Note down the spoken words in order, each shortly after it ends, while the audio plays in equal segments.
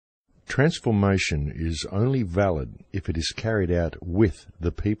Transformation is only valid if it is carried out with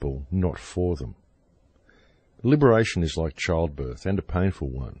the people, not for them. Liberation is like childbirth, and a painful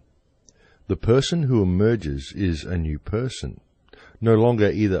one. The person who emerges is a new person, no longer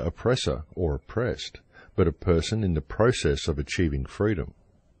either oppressor or oppressed, but a person in the process of achieving freedom.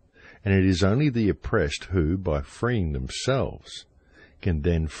 And it is only the oppressed who, by freeing themselves, can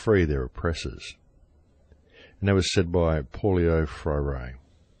then free their oppressors. And that was said by Paulo Freire.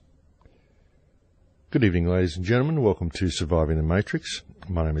 Good evening, ladies and gentlemen. Welcome to Surviving the Matrix.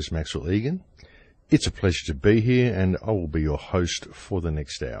 My name is Maxwell Egan. It's a pleasure to be here, and I will be your host for the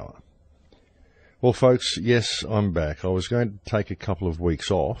next hour. Well, folks, yes, I'm back. I was going to take a couple of weeks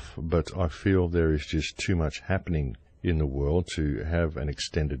off, but I feel there is just too much happening in the world to have an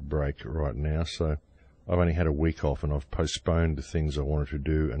extended break right now, so I've only had a week off, and I've postponed the things I wanted to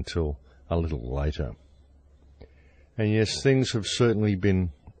do until a little later. And yes, things have certainly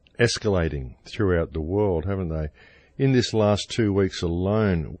been escalating throughout the world, haven't they? In this last 2 weeks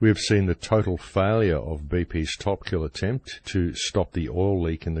alone, we've seen the total failure of BP's Top Kill attempt to stop the oil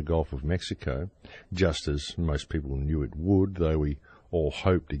leak in the Gulf of Mexico, just as most people knew it would, though we all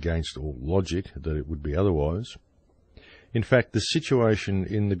hoped against all logic that it would be otherwise. In fact, the situation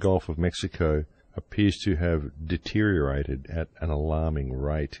in the Gulf of Mexico appears to have deteriorated at an alarming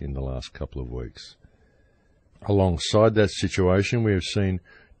rate in the last couple of weeks. Alongside that situation, we have seen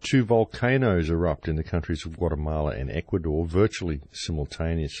 2 volcanoes erupt in the countries of Guatemala and Ecuador virtually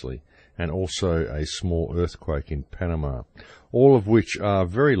simultaneously, and also a small earthquake in Panama, all of which are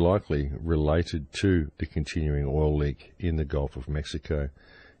very likely related to the continuing oil leak in the Gulf of Mexico.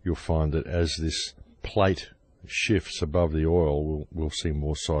 You'll find that as this plate shifts above the oil, we'll see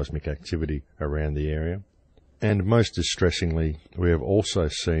more seismic activity around the area. And most distressingly, we have also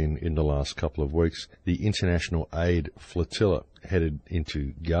seen in the last couple of weeks the international aid flotilla headed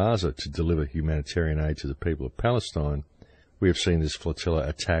into Gaza to deliver humanitarian aid to the people of Palestine. We have seen this flotilla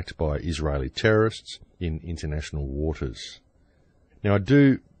attacked by Israeli terrorists in international waters. Now, I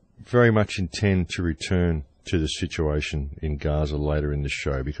do very much intend to return to the situation in Gaza later in the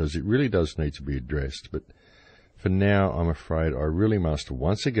show, because it really does need to be addressed, but for now, I'm afraid I really must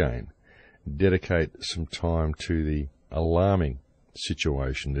once again dedicate some time to the alarming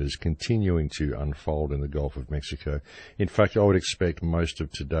situation that is continuing to unfold in the Gulf of Mexico. In fact, I would expect most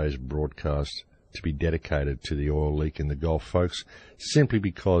of today's broadcast to be dedicated to the oil leak in the Gulf, folks, simply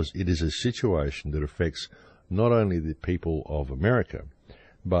because it is a situation that affects not only the people of America,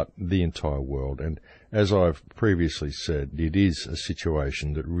 but the entire world. And as I've previously said, it is a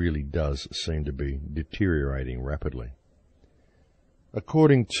situation that really does seem to be deteriorating rapidly.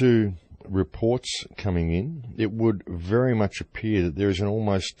 According to reports coming in, it would very much appear that there is an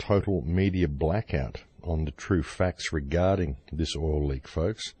almost total media blackout on the true facts regarding this oil leak,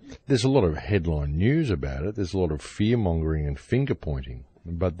 folks. There's a lot of headline news about it, there's a lot of fear-mongering and finger-pointing,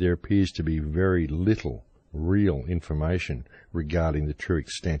 but there appears to be very little real information regarding the true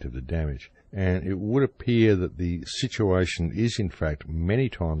extent of the damage. And it would appear that the situation is in fact many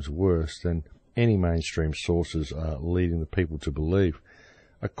times worse than any mainstream sources are leading the people to believe.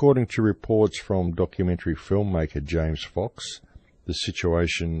 According to reports from documentary filmmaker James Fox, the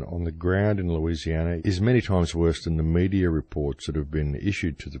situation on the ground in Louisiana is many times worse than the media reports that have been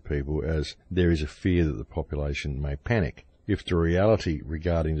issued to the people, as there is a fear that the population may panic if the reality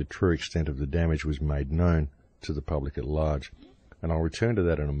regarding the true extent of the damage was made known to the public at large. And I'll return to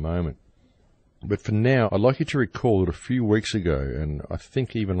that in a moment. But for now, I'd like you to recall that a few weeks ago, and I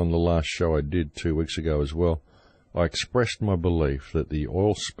think even on the last show I did 2 weeks ago as well, I expressed my belief that the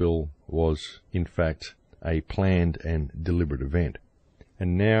oil spill was, in fact, a planned and deliberate event.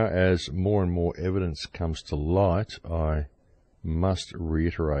 And now, as more and more evidence comes to light, I must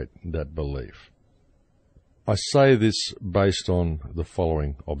reiterate that belief. I say this based on the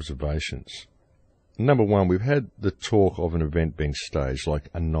following observations. Number one, we've had the talk of an event being staged, like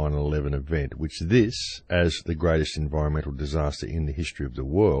a 9/11 event, which this, as the greatest environmental disaster in the history of the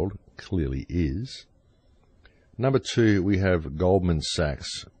world, clearly is. Number two, we have Goldman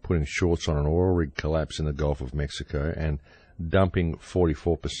Sachs putting shorts on an oil rig collapse in the Gulf of Mexico and dumping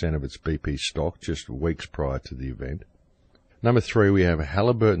 44% of its BP stock just weeks prior to the event. Number three, we have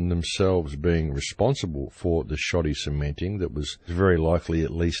Halliburton themselves being responsible for the shoddy cementing that was very likely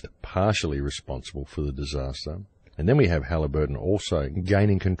at least partially responsible for the disaster. And then we have Halliburton also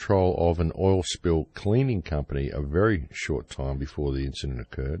gaining control of an oil spill cleaning company a very short time before the incident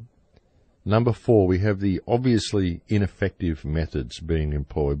occurred. Number 4, we have the obviously ineffective methods being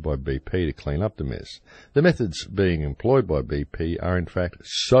employed by BP to clean up the mess. The methods being employed by BP are in fact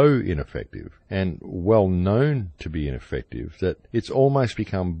so ineffective and well known to be ineffective that it's almost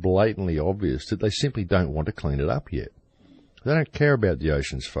become blatantly obvious that they simply don't want to clean it up yet. They don't care about the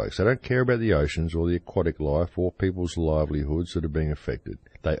oceans, folks. They don't care about the oceans or the aquatic life or people's livelihoods that are being affected.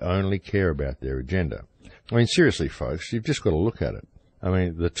 They only care about their agenda. I mean, seriously, folks, you've just got to look at it. I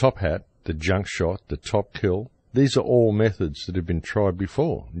mean, the top hat, the junk shot, the top kill, these are all methods that have been tried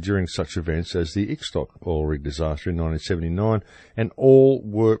before during such events as the Ixtoc oil rig disaster in 1979, and all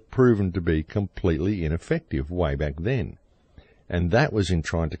were proven to be completely ineffective way back then. And that was in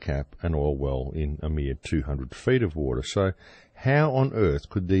trying to cap an oil well in a mere 200 feet of water. So how on earth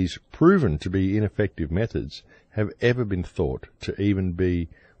could these proven to be ineffective methods have ever been thought to even be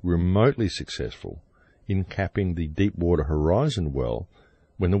remotely successful in capping the Deepwater Horizon well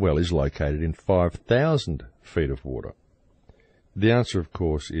when the well is located in 5,000 feet of water? The answer, of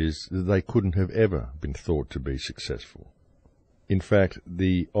course, is that they couldn't have ever been thought to be successful. In fact,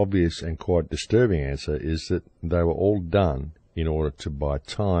 the obvious and quite disturbing answer is that they were all done in order to buy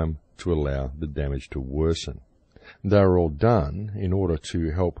time to allow the damage to worsen. They were all done in order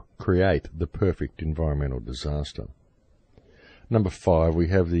to help create the perfect environmental disaster. Number 5, we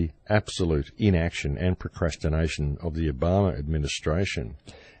have the absolute inaction and procrastination of the Obama administration,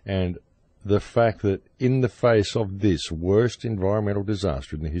 and the fact that in the face of this worst environmental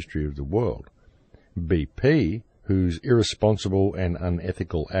disaster in the history of the world, BP, whose irresponsible and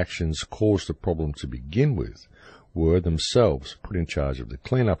unethical actions caused the problem to begin with, were themselves put in charge of the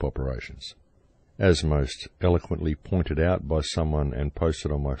clean-up operations. As most eloquently pointed out by someone and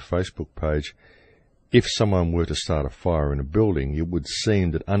posted on my Facebook page, if someone were to start a fire in a building, it would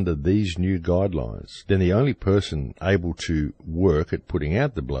seem that under these new guidelines, then the only person able to work at putting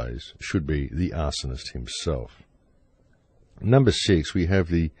out the blaze should be the arsonist himself. Number 6, we have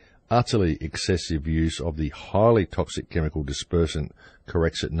the utterly excessive use of the highly toxic chemical dispersant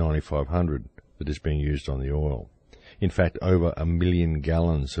Corexit 9500 that is being used on the oil. In fact, over 1 million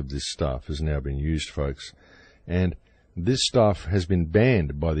gallons of this stuff has now been used, folks, and this stuff has been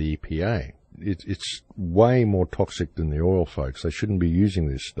banned by the EPA. It's way more toxic than the oil, folks. They shouldn't be using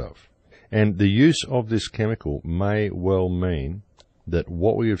this stuff. And the use of this chemical may well mean that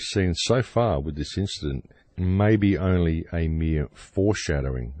what we have seen so far with this incident may be only a mere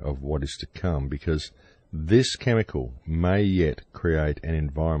foreshadowing of what is to come, because this chemical may yet create an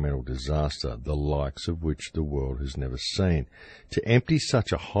environmental disaster, the likes of which the world has never seen. To empty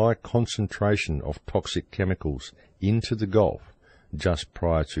such a high concentration of toxic chemicals into the Gulf just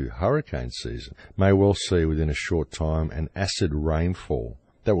prior to hurricane season may well see within a short time an acid rainfall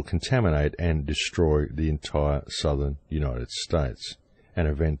that will contaminate and destroy the entire southern United States. An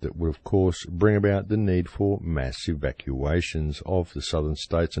event that would, of course, bring about the need for mass evacuations of the southern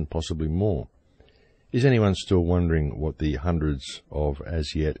states and possibly more. Is anyone still wondering what the hundreds of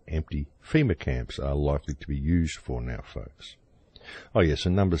as yet empty FEMA camps are likely to be used for now, folks? Oh yes,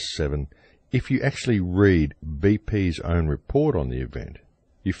 and number 7, if you actually read BP's own report on the event,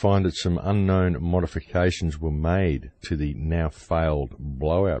 you find that some unknown modifications were made to the now failed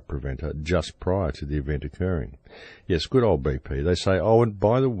blowout preventer just prior to the event occurring. Yes, good old BP. They say, oh, and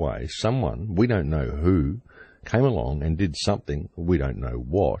by the way, someone, we don't know who, came along and did something, we don't know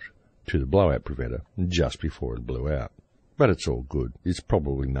what, to the blowout preventer just before it blew out. But it's all good. It's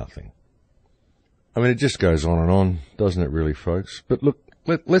probably nothing. I mean, it just goes on, doesn't it really, folks? But look,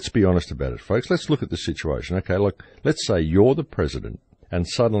 let's be honest about it, folks. Let's look at the situation. Okay, look, let's say you're the president and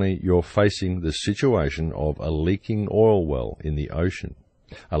suddenly you're facing the situation of a leaking oil well in the ocean.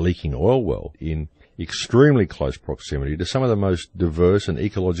 A leaking oil well in extremely close proximity to some of the most diverse and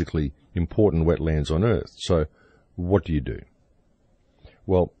ecologically important wetlands on Earth. So what do?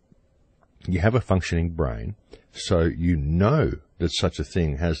 Well, you have a functioning brain, so you know that such a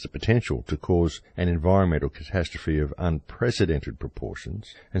thing has the potential to cause an environmental catastrophe of unprecedented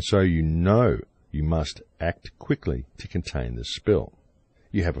proportions, and so you know you must act quickly to contain the spill.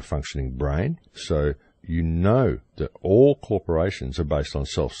 You have a functioning brain, so you know that all corporations are based on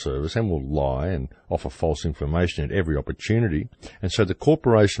self-service and will lie and offer false information at every opportunity, and so the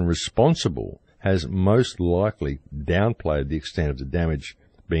corporation responsible has most likely downplayed the extent of the damage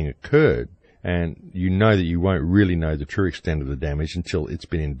being occurred, and you know that you won't really know the true extent of the damage until it's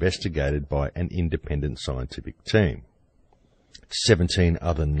been investigated by an independent scientific team. 17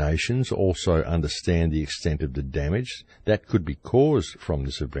 other nations also understand the extent of the damage that could be caused from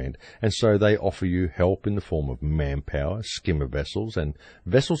this event, and so they offer you help in the form of manpower, skimmer vessels, and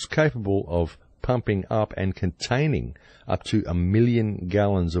vessels capable of pumping up and containing up to 1 million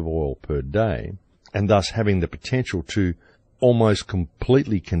gallons of oil per day, and thus having the potential to almost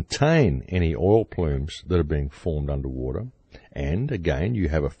completely contain any oil plumes that are being formed underwater. And again, you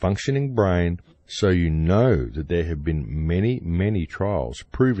have a functioning brain, so you know that there have been many, many trials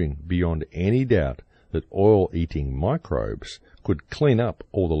proving beyond any doubt that oil-eating microbes could clean up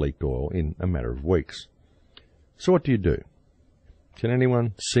all the leaked oil in a matter of weeks. So what do you do? Can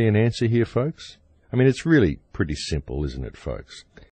anyone see an answer here, folks? I mean, it's really pretty simple, isn't it, folks?